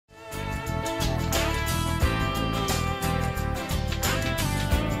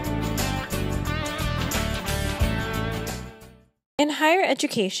In higher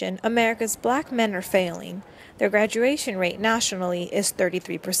education, America's black men are failing. Their graduation rate nationally is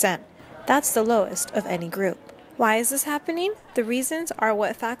 33%. That's the lowest of any group. Why is this happening? The reasons are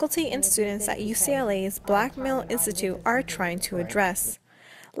what faculty and students at UCLA's Black Male Institute are trying to address.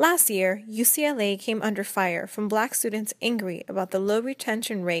 Last year, UCLA came under fire from black students angry about the low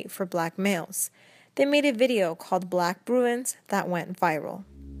retention rate for black males. They made a video called Black Bruins that went viral.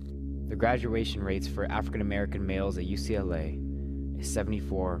 The graduation rates for African American males at UCLA is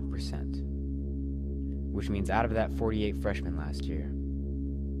 74%, which means out of that 48 freshmen last year,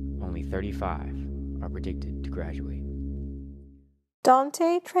 only 35 are predicted to graduate.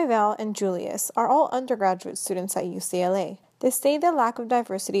 Dante, Trevel, and Julius are all undergraduate students at UCLA. They say the lack of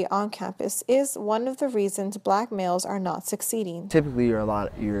diversity on campus is one of the reasons black males are not succeeding. Typically, you're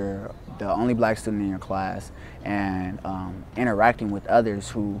the only black student in your class, and interacting with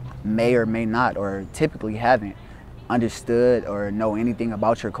others who may or may not, or typically haven't, understood or know anything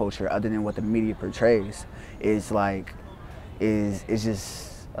about your culture other than what the media portrays is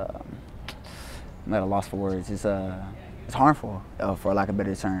just I'm at a loss for words. It's harmful, for lack of a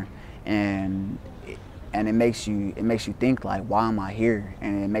better term, and it makes you think, like, why am I here?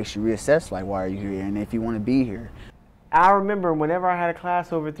 And it makes you reassess, like, why are you here? And if you want to be here. I remember whenever I had a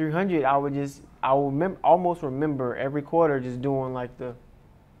class over 300, I would almost remember every quarter just doing like the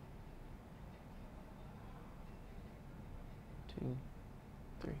 2,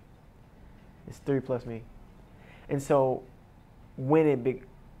 3. It's 3 plus me. And so when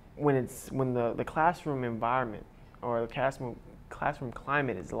the classroom environment or the classroom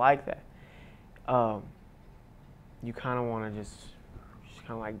climate is like that, you kind of want to just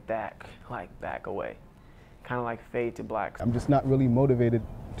kind of like back away, kind of like fade to black. I'm just not really motivated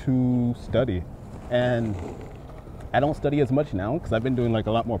to study, and I don't study as much now because I've been doing like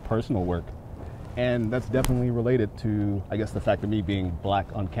a lot more personal work, and that's definitely related to, I guess, the fact of me being black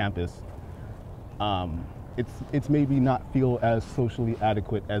on campus. It's made me not feel as socially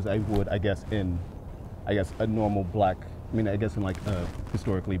adequate as I would, I guess, in a normal black, in like a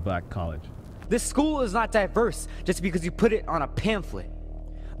historically black college. This school is not diverse just because you put it on a pamphlet.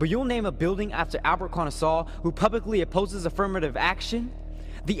 But you'll name a building after Albert Conasall, who publicly opposes affirmative action?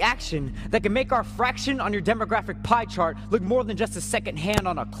 The action that can make our fraction on your demographic pie chart look more than just a second hand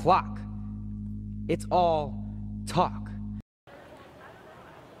on a clock. It's all talk.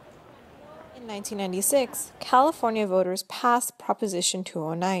 In 1996, California voters passed Proposition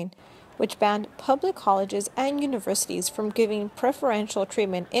 209, which banned public colleges and universities from giving preferential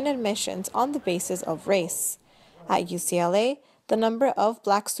treatment in admissions on the basis of race. At UCLA, the number of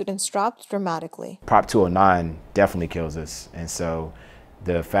black students dropped dramatically. Prop 209 definitely kills us, and so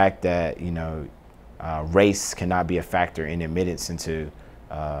the fact that race cannot be a factor in admittance into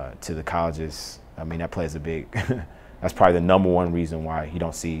to the colleges, that plays a big. That's probably the #1 reason why you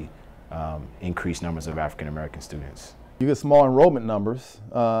don't see increased numbers of African American students. You get small enrollment numbers,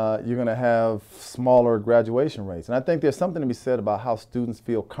 you're going to have smaller graduation rates. And I think there's something to be said about how students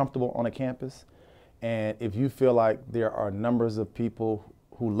feel comfortable on a campus. And if you feel like there are numbers of people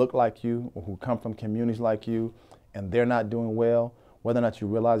who look like you or who come from communities like you and they're not doing well, whether or not you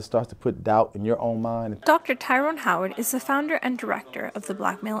realize, it starts to put doubt in your own mind. Dr. Tyrone Howard is the founder and director of the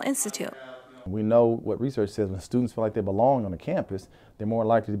Black Male Institute. We know what research says: when students feel like they belong on a campus, they're more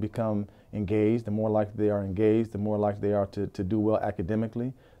likely to become engaged. The more likely they are engaged, the more likely they are to do well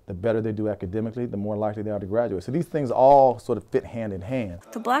academically. The better they do academically, the more likely they are to graduate. So these things all sort of fit hand in hand.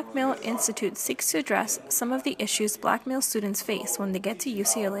 The Black Male Institute seeks to address some of the issues black male students face when they get to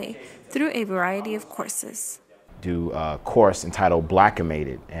UCLA through a variety of courses. Do a course entitled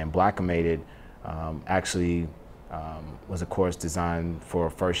Blackamated, and Blackamated actually was a course designed for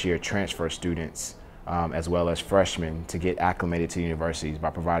first-year transfer students as well as freshmen to get acclimated to universities by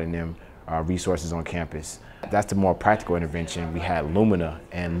providing them resources on campus. That's the more practical intervention. We had Lumina,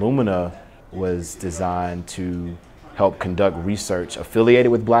 and Lumina was designed to help conduct research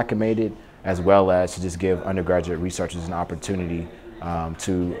affiliated with Blackamated, as well as to just give undergraduate researchers an opportunity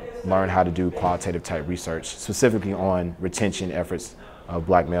to learn how to do qualitative type research, specifically on retention efforts of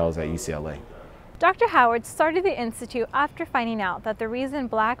black males at UCLA. Dr. Howard started the Institute after finding out that the reason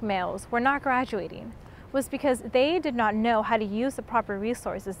black males were not graduating was because they did not know how to use the proper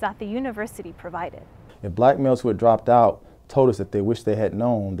resources that the university provided. If black males who had dropped out told us that they wish they had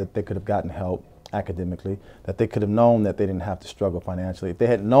known that they could have gotten help academically, that they could have known that they didn't have to struggle financially, if they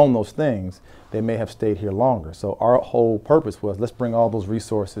had known those things, they may have stayed here longer. So our whole purpose was, let's bring all those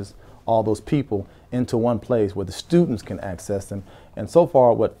resources, all those people into one place where the students can access them. And so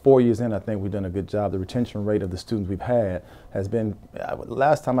far, 4 years in, I think we've done a good job. The retention rate of the students we've had has been,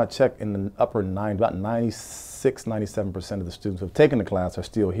 last time I checked, in the upper 90, about 96, 97% of the students who have taken the class are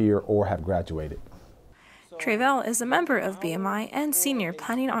still here or have graduated. Tre'vell is a member of BMI and senior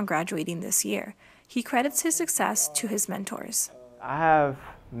planning on graduating this year. He credits his success to his mentors. I have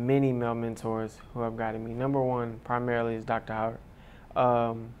many male mentors who have guided me. Number one, primarily, is Dr. Howard,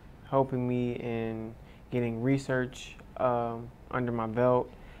 helping me in getting research under my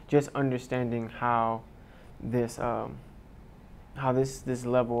belt, just understanding how this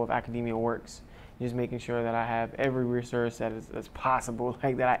level of academia works. Just making sure that I have every resource that's possible,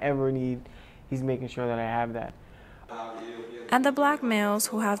 like that I ever need. He's making sure that I have that. And the black males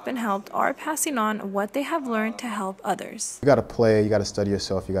who have been helped are passing on what they have learned to help others. You got to play, you got to study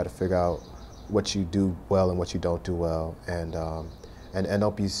yourself, you got to figure out what you do well and what you don't do well, and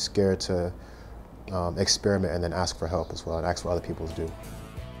don't be scared to experiment and then ask for help as well, and ask for other people to do.